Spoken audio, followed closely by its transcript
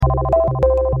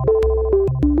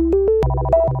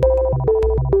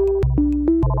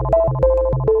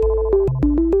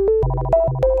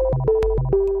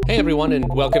everyone,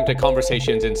 and welcome to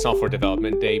Conversations in Software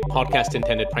Development, a podcast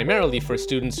intended primarily for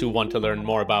students who want to learn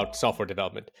more about software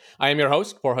development. I am your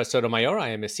host, Borja Sotomayor. I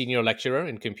am a senior lecturer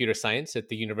in computer science at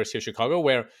the University of Chicago,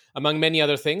 where, among many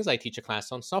other things, I teach a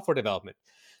class on software development.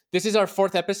 This is our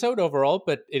fourth episode overall,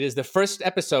 but it is the first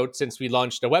episode since we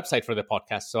launched a website for the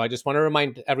podcast. So I just want to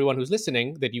remind everyone who's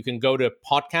listening that you can go to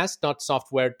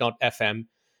podcast.software.fm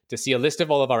to see a list of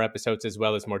all of our episodes, as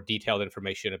well as more detailed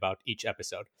information about each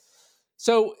episode.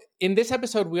 So in this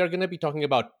episode, we are going to be talking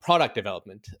about product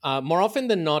development. More often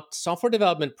than not, software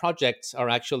development projects are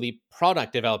actually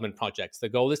product development projects. The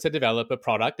goal is to develop a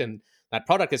product, and that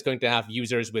product is going to have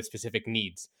users with specific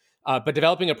needs. But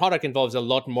developing a product involves a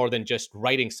lot more than just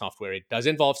writing software. It does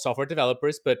involve software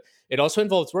developers, but it also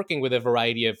involves working with a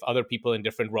variety of other people in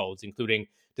different roles, including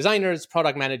designers,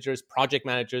 product managers, project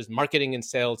managers, marketing and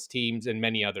sales teams, and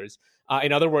many others.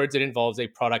 In other words, it involves a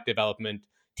product development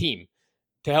team.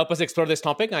 To help us explore this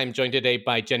topic, I'm joined today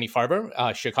by Jenny Farver,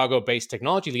 a Chicago-based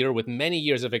technology leader with many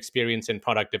years of experience in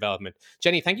product development.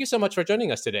 Jenny, thank you so much for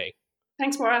joining us today.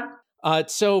 Thanks, Maura.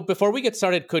 So before we get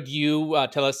started, could you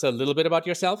tell us a little bit about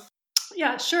yourself?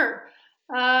 Yeah, sure.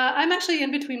 I'm actually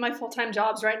in between my full-time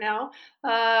jobs right now.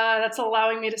 That's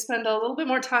allowing me to spend a little bit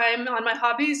more time on my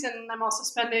hobbies, and I'm also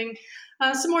spending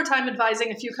some more time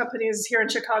advising a few companies here in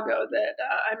Chicago that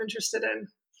I'm interested in.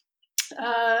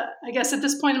 I guess at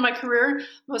this point in my career,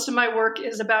 most of my work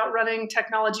is about running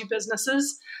technology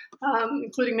businesses,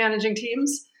 including managing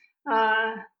teams.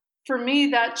 For me,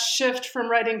 that shift from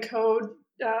writing code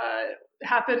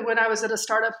happened when I was at a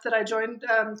startup that I joined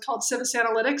called Civis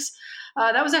Analytics.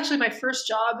 That was actually my first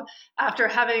job after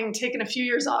having taken a few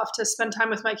years off to spend time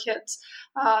with my kids.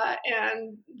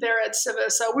 And there at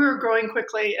Civis, we were growing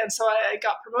quickly, and so I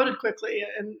got promoted quickly,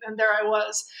 and there I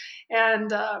was.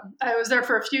 And I was there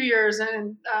for a few years,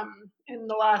 and in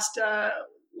the last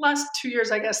 2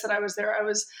 years, I guess, that I was there, I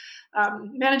was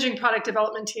managing product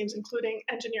development teams, including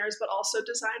engineers, but also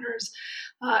designers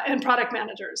and product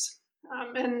managers.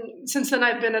 And since then,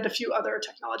 I've been at a few other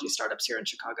technology startups here in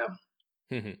Chicago.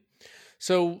 Mm-hmm.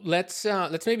 So let's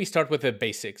maybe start with the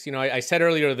basics. I said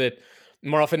earlier that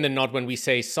more often than not, when we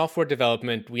say software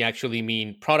development, we actually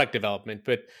mean product development.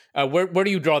 But where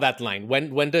do you draw that line?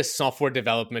 When does software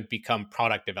development become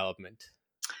product development?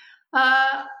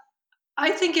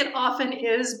 I think it often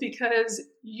is, because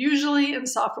usually in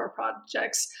software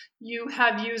projects, you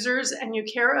have users and you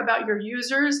care about your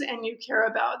users and you care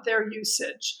about their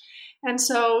usage. And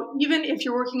so even if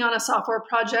you're working on a software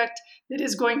project that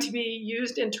is going to be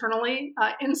used internally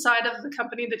inside of the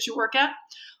company that you work at,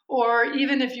 or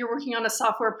even if you're working on a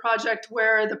software project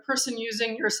where the person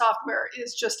using your software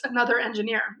is just another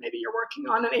engineer, maybe you're working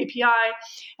on an API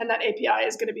and that API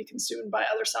is going to be consumed by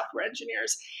other software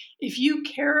engineers. If you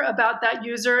care about that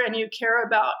user and you care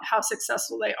about how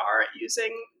successful they are at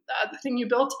using the thing you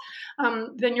built,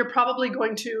 then you're probably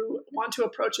going to want to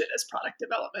approach it as product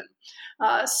development.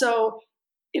 So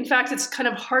in fact, it's kind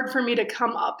of hard for me to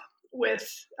come up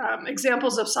with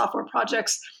examples of software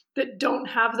projects that don't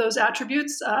have those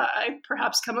attributes. I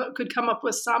perhaps could come up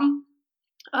with some.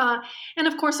 And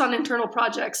of course, on internal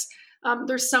projects,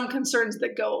 there's some concerns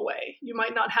that go away. You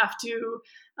might not have to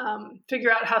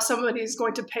figure out how somebody is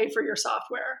going to pay for your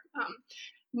software.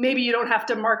 Maybe you don't have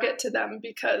to market to them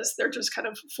because they're just kind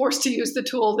of forced to use the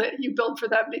tool that you build for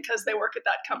them because they work at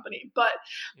that company. But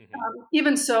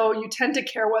even so, you tend to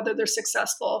care whether they're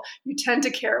successful. You tend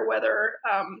to care whether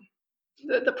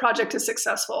the project is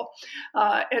successful.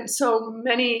 And so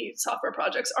many software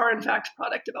projects are, in fact,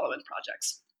 product development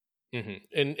projects.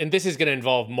 Mm-hmm. And this is going to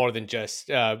involve more than just,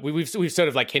 we've sort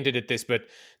of like hinted at this, but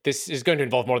this is going to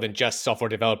involve more than just software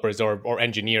developers or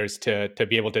engineers to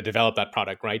be able to develop that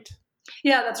product, right?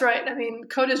 Yeah, that's right. I mean,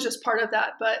 code is just part of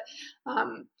that, but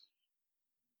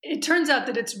it turns out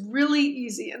that it's really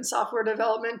easy in software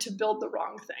development to build the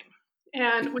wrong thing.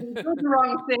 And when you build the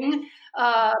wrong thing,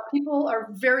 people are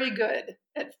very good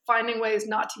at finding ways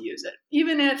not to use it.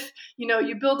 Even if,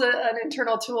 you build an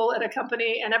internal tool at a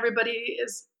company and everybody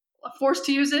is forced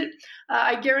to use it,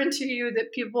 I guarantee you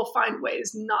that people find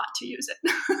ways not to use it.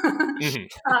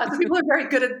 So people are very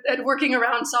good at working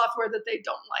around software that they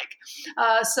don't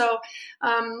like. So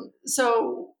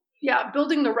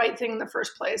building the right thing in the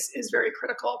first place is very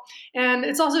critical. And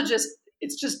it's also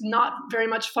it's just not very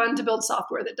much fun to build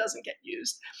software that doesn't get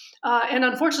used. And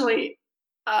unfortunately,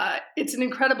 it's an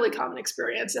incredibly common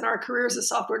experience in our careers as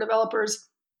software developers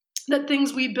that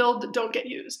things we build don't get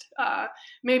used.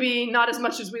 Maybe not as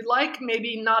much as we'd like,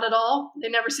 maybe not at all. They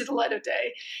never see the light of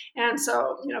day. And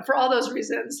so, for all those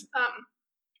reasons,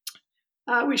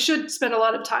 we should spend a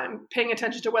lot of time paying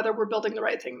attention to whether we're building the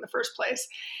right thing in the first place.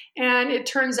 And it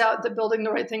turns out that building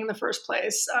the right thing in the first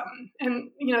place,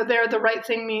 the right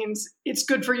thing means it's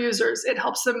good for users. It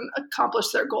helps them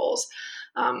accomplish their goals.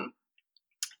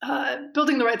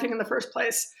 Building the right thing in the first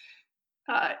place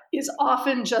is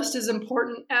often just as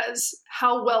important as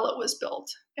how well it was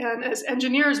built. And as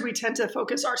engineers, we tend to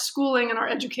focus our schooling and our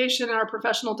education and our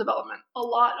professional development a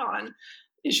lot on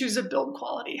issues of build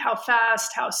quality, how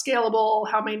fast, how scalable,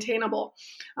 how maintainable.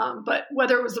 But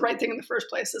whether it was the right thing in the first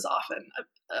place is often,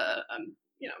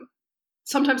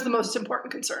 sometimes the most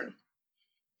important concern.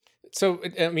 So,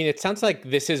 I mean, it sounds like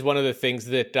this is one of the things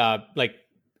that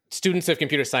students of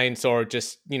computer science or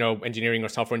just, engineering or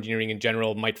software engineering in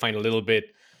general might find a little bit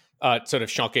sort of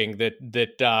shocking that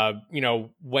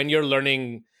when you're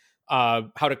learning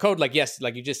how to code, like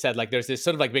you just said, like there's this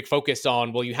sort of like big focus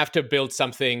on, well, you have to build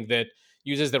something that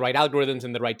uses the right algorithms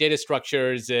and the right data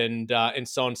structures and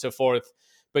so on and so forth.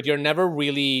 But you're never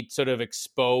really sort of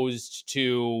exposed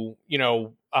to,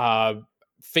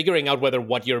 figuring out whether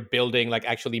what you're building like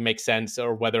actually makes sense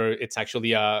or whether it's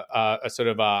actually a sort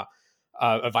of a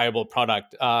viable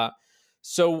product.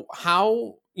 So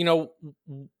how,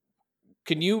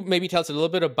 can you maybe tell us a little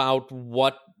bit about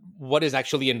what is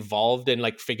actually involved in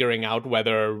like figuring out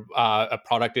whether a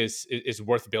product is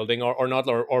worth building or not?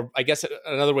 Or I guess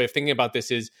another way of thinking about this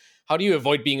is, how do you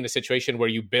avoid being in a situation where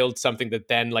you build something that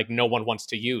then like no one wants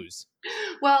to use?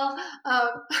 Well,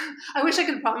 I wish I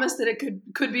could promise that it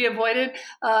could be avoided.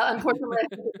 Unfortunately, I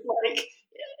think it's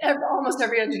like almost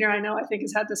every engineer I know, I think,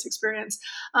 has had this experience.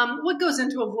 What goes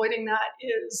into avoiding that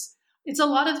is it's a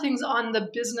lot of things on the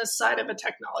business side of a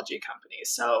technology company.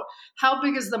 So how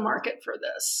big is the market for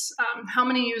this? How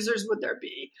many users would there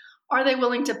be? Are they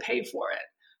willing to pay for it?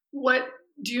 What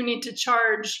do you need to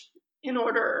charge in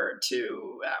order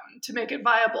to make it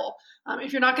viable?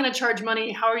 If you're not going to charge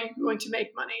money, how are you going to make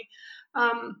money?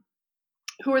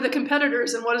 Who are the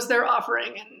competitors and what is their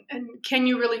offering? And can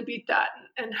you really beat that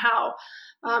and how?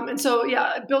 And so,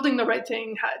 building the right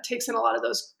thing takes in a lot of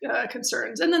those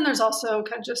concerns. And then there's also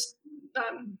kind of just,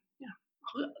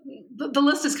 the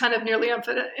list is kind of nearly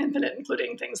infinite,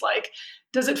 including things like,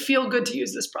 does it feel good to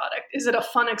use this product? Is it a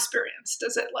fun experience?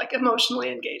 Does it like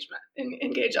emotionally engage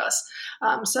us?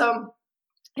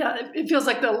 It feels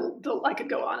like I could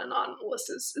go on and on. The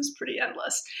list is pretty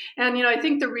endless. And, I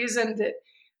think the reason that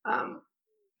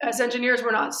as engineers,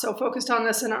 we're not so focused on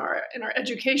this in our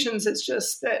educations, it's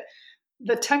just that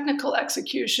the technical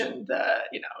execution,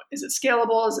 is it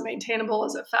scalable? Is it maintainable?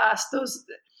 Is it fast?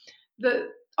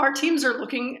 Our teams are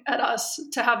looking at us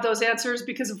to have those answers,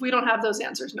 because if we don't have those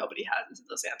answers, nobody has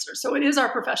those answers. So it is our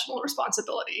professional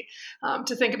responsibility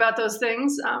to think about those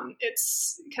things.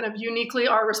 It's kind of uniquely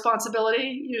our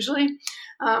responsibility usually.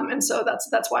 And so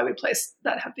that's why we place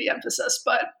that heavy emphasis.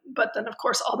 But then, of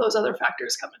course, all those other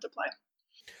factors come into play.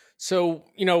 So,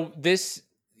 this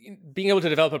being able to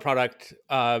develop a product,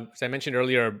 as I mentioned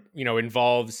earlier,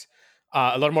 involves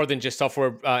a lot more than just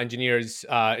software engineers.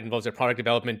 It involves a product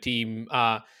development team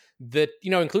that,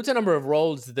 includes a number of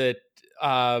roles that,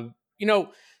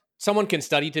 someone can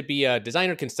study to be a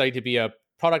designer, can study to be a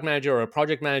product manager or a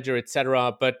project manager, et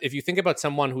cetera. But if you think about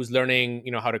someone who's learning,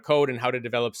 how to code and how to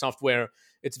develop software,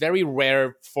 it's very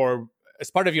rare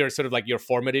as part of your sort of like your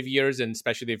formative years, and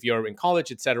especially if you're in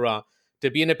college, et cetera, to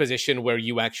be in a position where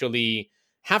you actually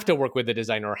have to work with a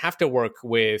designer or have to work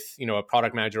with, a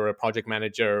product manager or a project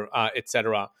manager, et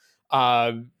cetera.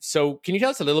 So can you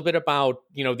tell us a little bit about,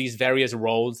 these various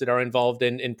roles that are involved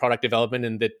in product development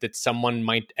and that someone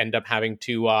might end up having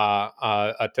to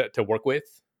work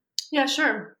with? Yeah,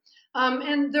 sure.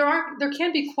 And there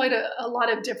can be quite a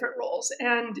lot of different roles,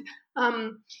 and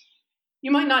you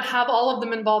might not have all of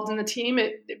them involved in the team.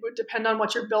 It would depend on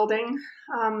what you're building.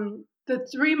 The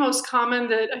three most common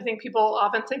that I think people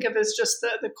often think of as just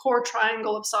the core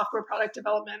triangle of software product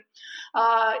development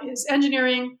is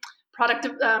engineering, product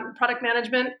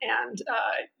management, and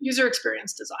user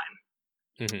experience design.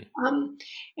 Mm-hmm.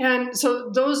 And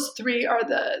so those three are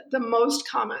the most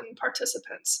common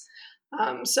participants.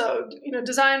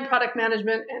 Design, product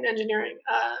management, and engineering.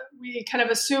 We kind of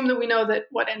assume that we know that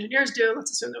what engineers do.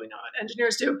 Let's assume that we know what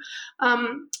engineers do.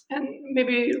 And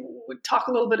maybe we'll talk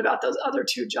a little bit about those other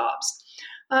two jobs.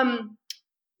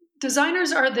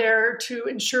 Designers are there to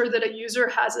ensure that a user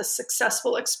has a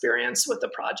successful experience with the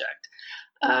product.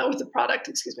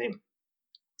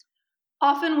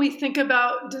 often we think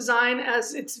about design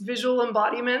as its visual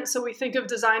embodiment. So we think of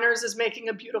designers as making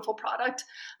a beautiful product.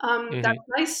 That's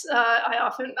nice.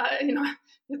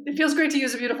 It feels great to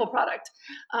use a beautiful product.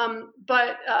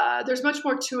 But there's much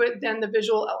more to it than the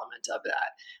visual element of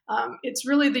that. It's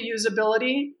really the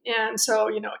usability. And so,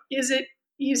 is it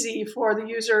easy for the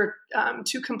user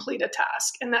to complete a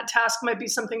task? And that task might be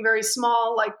something very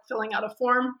small, like filling out a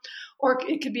form, or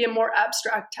it could be a more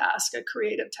abstract task, a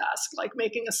creative task, like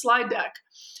making a slide deck.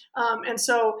 And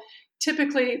so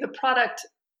typically the product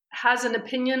has an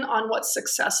opinion on what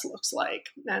success looks like.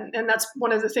 And that's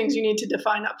one of the things you need to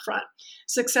define up front.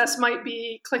 Success might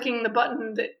be clicking the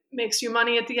button that makes you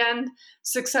money at the end.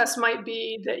 Success might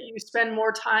be that you spend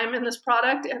more time in this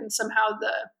product and somehow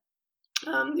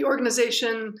the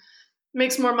organization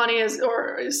makes more money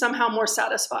or is somehow more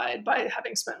satisfied by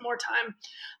having spent more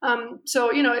time.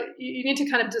 So, you need to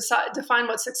kind of define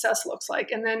what success looks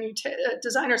like. And then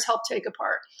designers help take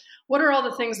apart what are all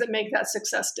the things that make that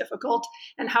success difficult,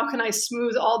 and how can I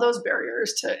smooth all those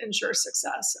barriers to ensure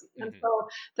success? And so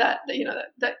that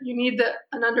you need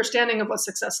an understanding of what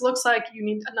success looks like. You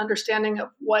need an understanding of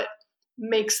what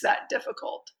makes that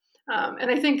difficult.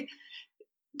 And I think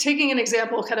taking an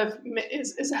example kind of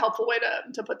is a helpful way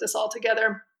to put this all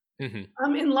together. In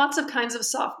lots of kinds of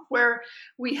software,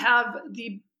 we have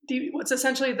the what's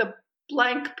essentially the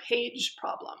blank page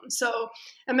problem. So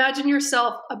imagine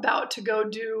yourself about to go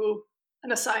do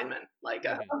an assignment, like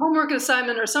a homework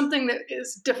assignment or something that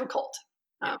is difficult.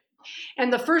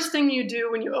 And the first thing you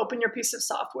do when you open your piece of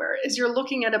software is you're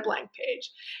looking at a blank page.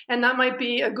 And that might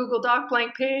be a Google Doc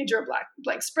blank page or a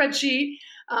blank spreadsheet.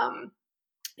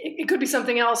 It could be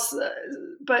something else,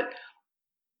 but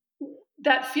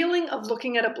that feeling of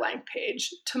looking at a blank page,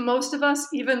 to most of us,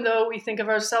 even though we think of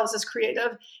ourselves as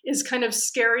creative, is kind of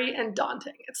scary and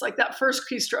daunting. It's like that first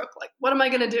keystroke, like, what am I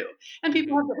going to do? And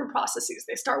people have different processes.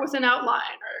 They start with an outline,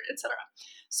 or et cetera.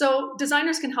 So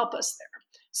designers can help us there.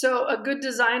 So a good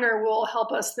designer will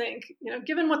help us think,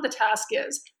 given what the task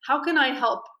is, how can I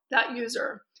help that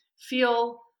user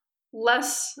feel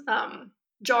less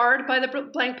jarred by the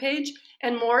blank page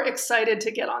and more excited to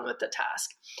get on with the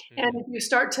task? And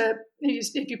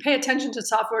if you pay attention to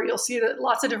software, you'll see that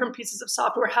lots of different pieces of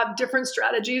software have different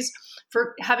strategies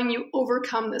for having you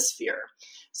overcome this fear.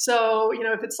 So,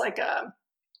 if it's like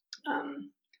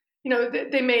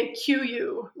they may cue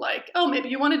you like, oh, maybe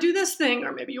you want to do this thing,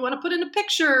 or maybe you want to put in a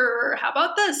picture, or how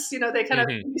about this? They kind of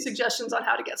give you suggestions on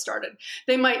how to get started.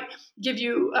 They might give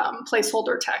you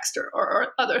placeholder text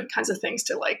or other kinds of things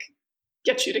to like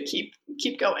get you to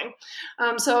keep going.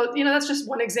 So, that's just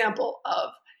one example of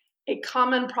a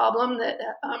common problem that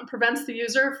prevents the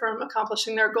user from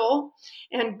accomplishing their goal.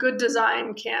 And good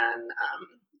design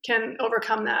can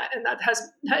overcome that. And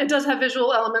it does have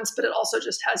visual elements, but it also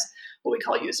just has what we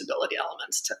call usability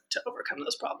elements to overcome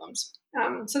those problems.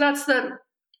 So that's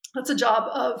the job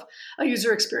of a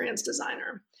user experience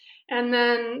designer. And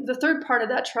then the third part of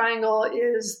that triangle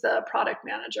is the product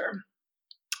manager.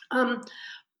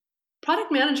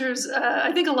 Product managers,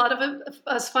 I think a lot of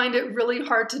us find it really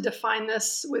hard to define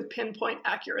this with pinpoint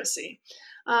accuracy.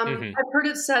 I've heard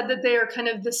it said that they are kind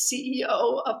of the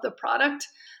CEO of the product.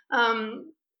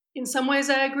 In some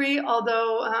ways, I agree,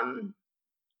 although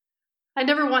I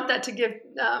never want that to give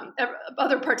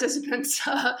other participants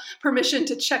permission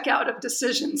to check out of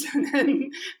decisions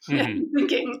and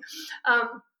thinking.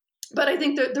 But I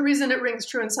think that the reason it rings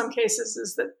true in some cases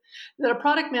is that a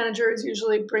product manager is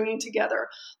usually bringing together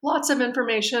lots of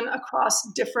information across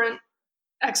different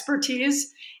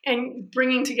expertise and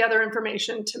bringing together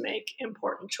information to make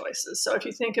important choices. So if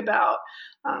you think about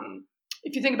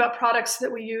products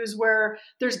that we use where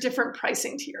there's different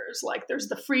pricing tiers, like there's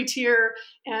the free tier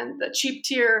and the cheap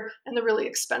tier and the really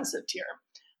expensive tier.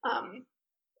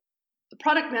 The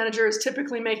product manager is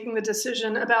typically making the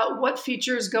decision about what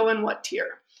features go in what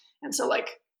tier. And so,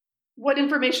 like, what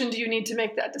information do you need to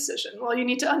make that decision? Well, you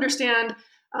need to understand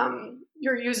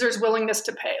your user's willingness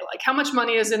to pay, like how much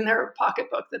money is in their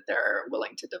pocketbook that they're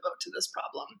willing to devote to this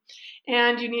problem.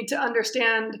 And you need to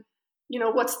understand,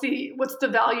 what's the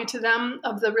value to them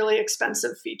of the really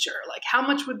expensive feature? Like, how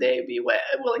much would they be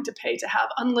willing to pay to have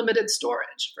unlimited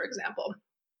storage, for example?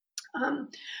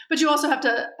 But you also have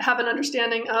to have an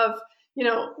understanding of,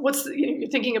 you're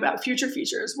thinking about future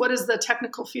features. What is the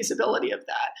technical feasibility of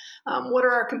that? What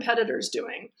are our competitors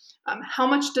doing? How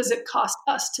much does it cost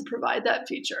us to provide that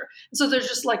feature? And so there's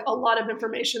just like a lot of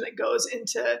information that goes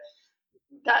into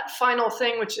that final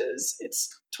thing, which is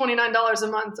it's $29 a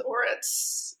month or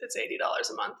it's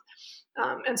 $80 a month.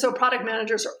 And so product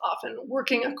managers are often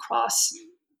working across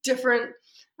different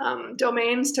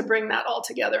domains to bring that all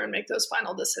together and make those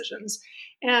final decisions.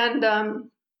 And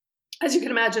as you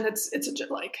can imagine, it's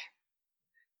like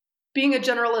being a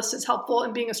generalist is helpful,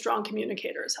 and being a strong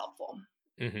communicator is helpful.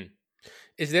 Mm-hmm.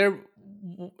 Is there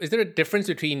a difference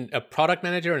between a product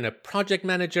manager and a project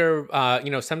manager?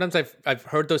 Sometimes I've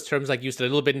heard those terms like used a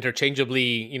little bit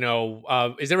interchangeably.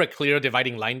 Is there a clear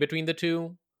dividing line between the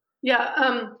two?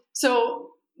 Yeah.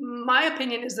 So my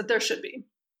opinion is that there should be.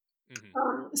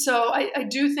 So I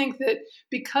do think that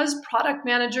because product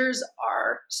managers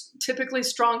are typically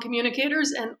strong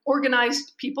communicators and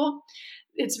organized people,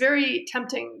 it's very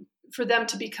tempting for them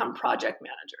to become project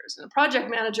managers. And a project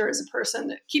manager is a person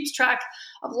that keeps track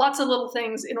of lots of little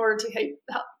things in order to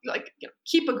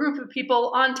keep a group of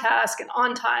people on task and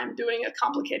on time doing a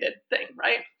complicated thing,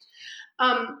 right?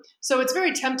 So it's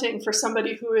very tempting for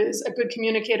somebody who is a good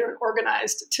communicator and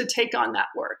organized to take on that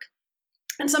work.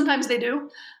 And sometimes they do.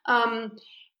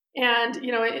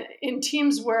 In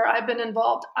teams where I've been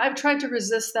involved, I've tried to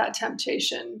resist that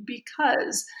temptation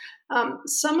because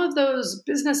some of those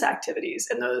business activities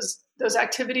and those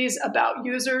activities about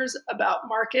users, about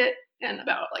market, and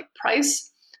about like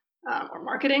price or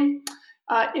marketing,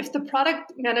 if the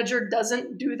product manager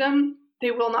doesn't do them,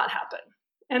 they will not happen.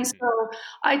 And so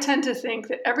I tend to think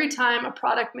that every time a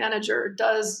product manager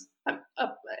does a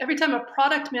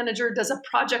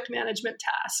project management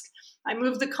task, I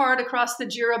move the card across the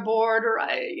Jira board, or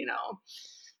I,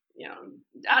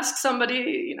 ask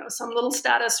somebody, some little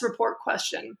status report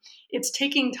question. It's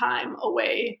taking time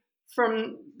away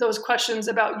from those questions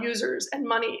about users and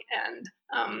money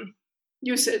and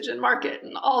usage and market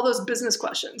and all those business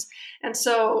questions. And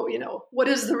so, what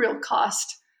is the real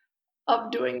cost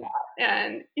of doing that?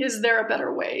 And is there a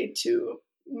better way to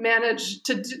manage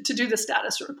to do the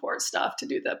status report stuff, to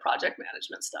do the project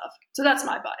management stuff? So that's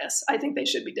my bias. I think they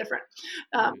should be different.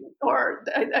 Or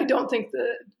I don't think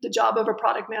the job of a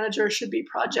product manager should be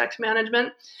project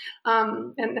management.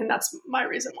 And that's my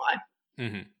reason why.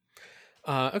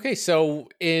 Mm-hmm. Okay, so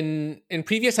in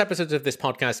previous episodes of this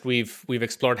podcast, we've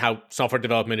explored how software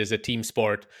development is a team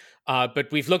sport,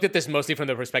 but we've looked at this mostly from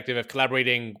the perspective of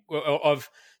of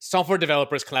software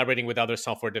developers collaborating with other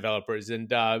software developers, and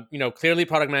clearly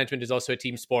product management is also a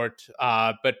team sport.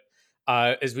 But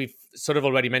as we've sort of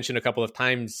already mentioned a couple of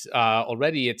times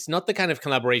already, it's not the kind of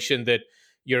collaboration that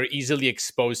you're easily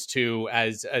exposed to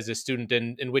as a student,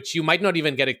 in which you might not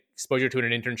even get exposure to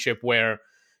in an internship where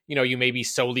you may be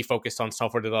solely focused on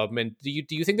software development. Do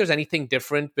you think there's anything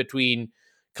different between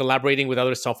collaborating with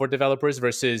other software developers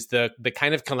versus the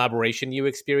kind of collaboration you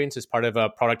experience as part of a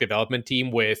product development team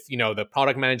with, the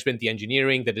product management, the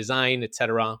engineering, the design, et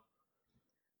cetera?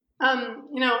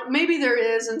 Maybe there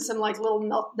is, and some like little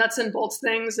nuts and bolts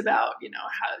things about,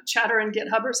 how Chatter and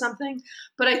GitHub or something.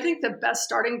 But I think the best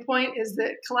starting point is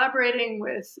that collaborating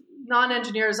with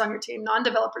non-engineers on your team,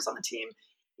 non-developers on the team,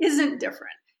 isn't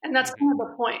different. And that's kind of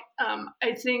the point.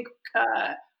 I think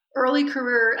early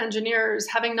career engineers,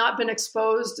 having not been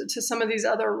exposed to some of these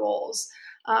other roles,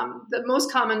 the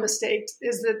most common mistake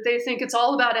is that they think it's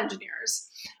all about engineers.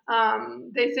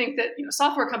 They think that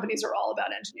software companies are all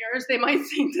about engineers. They might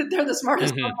think that they're the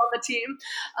smartest people on the team.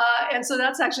 And so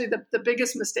that's actually the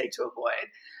biggest mistake to avoid.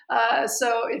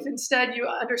 So if instead you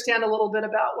understand a little bit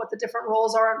about what the different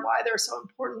roles are and why they're so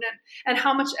important and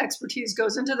how much expertise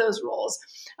goes into those roles,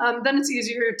 then it's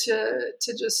easier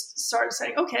to just start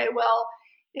saying, okay, well,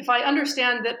 if I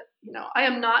understand that, I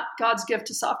am not God's gift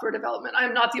to software development, I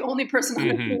am not the only person on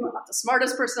the team, I'm not the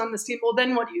smartest person on this team, well,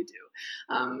 then what do you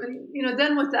do?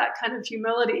 Then with that kind of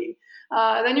humility,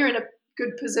 then you're in a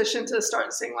good position to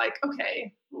start saying like,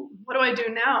 okay, what do I do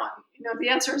now? And, the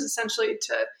answer is essentially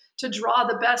to draw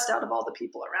the best out of all the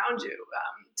people around you,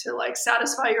 to like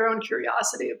satisfy your own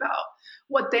curiosity about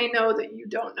what they know that you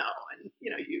don't know. And,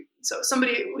 so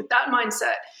somebody with that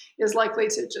mindset is likely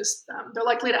to just, they're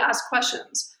likely to ask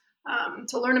questions,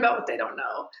 to learn about what they don't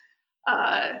know.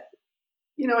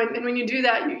 And when you do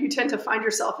that, you tend to find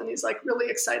yourself in these like really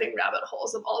exciting rabbit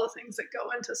holes of all the things that go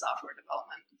into software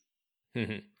development.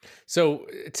 Mm-hmm. So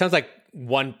it sounds like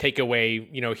one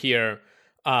takeaway, here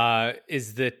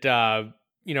is that,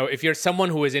 if you're someone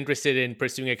who is interested in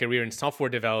pursuing a career in software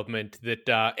development, that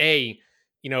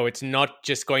it's not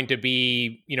just going to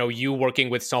be, you working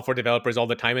with software developers all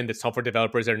the time, and that software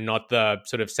developers are not the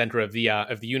sort of center of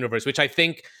the universe, which I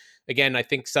think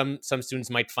some students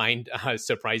might find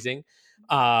surprising.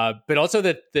 But also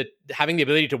that having the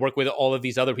ability to work with all of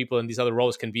these other people in these other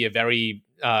roles can be a very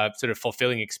sort of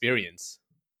fulfilling experience.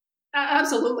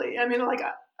 Absolutely. I mean, like,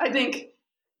 I think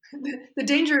the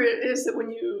danger is that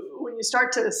when you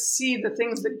start to see the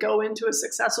things that go into a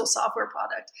successful software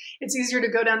product, it's easier to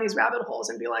go down these rabbit holes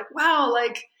and be like, wow,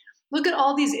 like, look at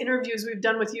all these interviews we've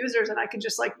done with users, and I can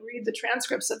just like read the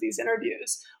transcripts of these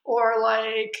interviews. Or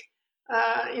like,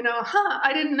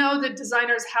 I didn't know that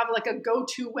designers have like a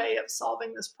go-to way of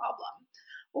solving this problem.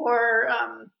 Or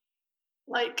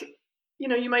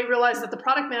you might realize that the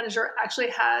product manager actually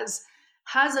has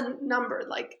a number.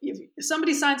 Like if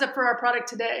somebody signs up for our product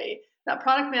today, that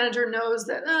product manager knows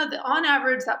that on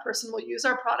average, that person will use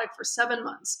our product for 7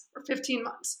 months or 15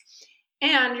 months.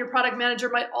 And your product manager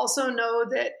might also know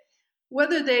that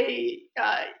whether they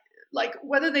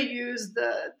use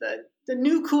the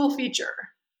new cool feature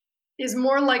is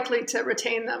more likely to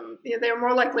retain them. They're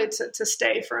more likely to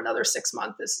stay for another 6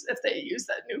 months if they use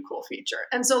that new cool feature.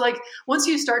 And so like once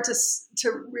you start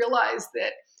to realize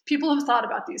that people have thought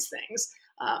about these things,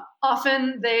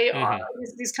 often they are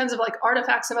these kinds of like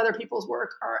artifacts of other people's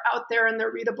work are out there and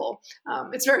they're readable.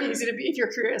 It's very easy to be, if you're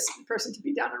a curious person, to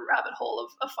be down a rabbit hole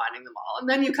of finding them all. And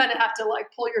then you kind of have to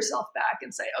like pull yourself back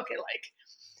and say, okay, like,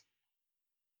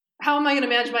 how am I going to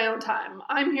manage my own time?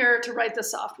 I'm here to write the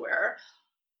software.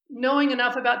 Knowing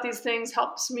enough about these things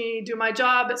helps me do my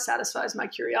job. It satisfies my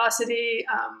curiosity.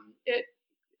 It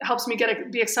helps me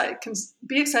be excited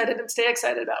and stay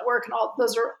excited about work, and all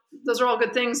those are all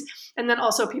good things. And then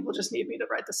also people just need me to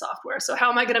write the software. So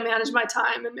how am I going to manage my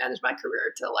time and manage my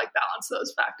career to like balance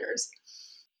those factors?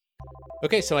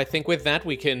 Okay, so I think with that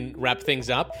we can wrap things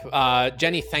up.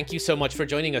 Jenny, thank you so much for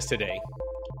joining us today.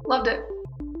 Loved it.